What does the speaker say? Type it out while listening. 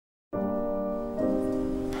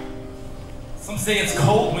Some say it's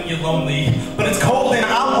cold when you're lonely, but it's cold and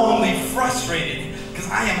I'm only frustrated because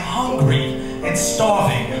I am hungry and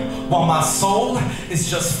starving while my soul is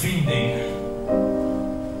just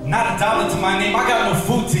fiending. Not a dollar to my name, I got no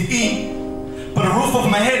food to eat, but a roof over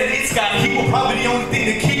my head and it's got heat will probably be the only thing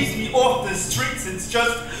that keeps me off the streets. It's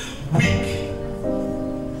just weak.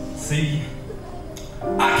 See,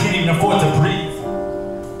 I can't even afford to breathe,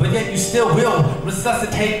 but yet you still will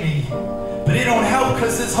resuscitate me. But it don't help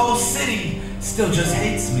because this whole city still just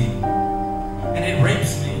hates me, and it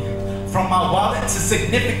rapes me. From my wallet to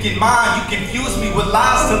significant mind, you confuse me with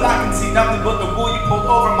lies till I can see nothing but the wool you pulled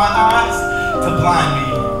over my eyes to blind me.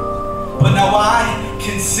 But now I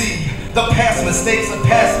can see the past mistakes of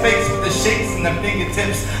past fakes with the shakes and the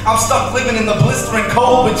fingertips. I'm stuck living in the blistering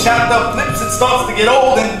cold with chapped up lips. It starts to get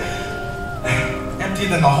old and emptier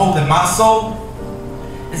than the hole in my soul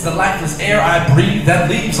is the lifeless air I breathe that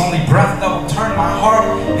leaves only breath that will turn my heart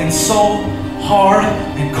and soul hard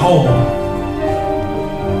and cold.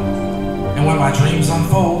 And when my dreams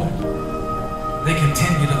unfold, they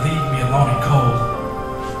continue to leave me alone and cold.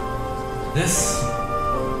 This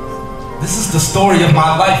is the story of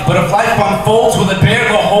my life, but if life unfolds, will it bear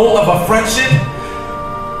the whole of a friendship?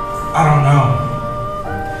 I don't know.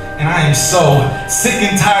 And I am so sick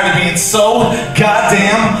and tired of being so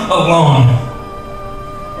goddamn alone.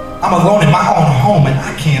 I'm alone in my own home and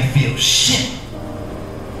I can't feel shit.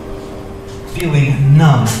 Feeling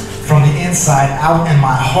numb from the inside out and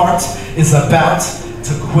my heart is about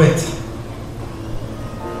to quit.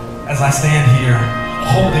 As I stand here,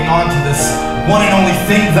 holding on to this one and only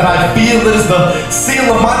thing that I feel is the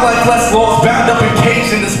seal of my life less lost, bound up and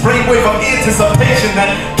caged in this brainwave of anticipation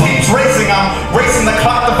that keeps racing. I'm racing the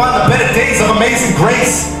clock to find the better days of amazing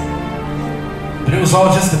grace. But it was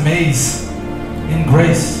all just a maze in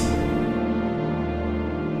grace.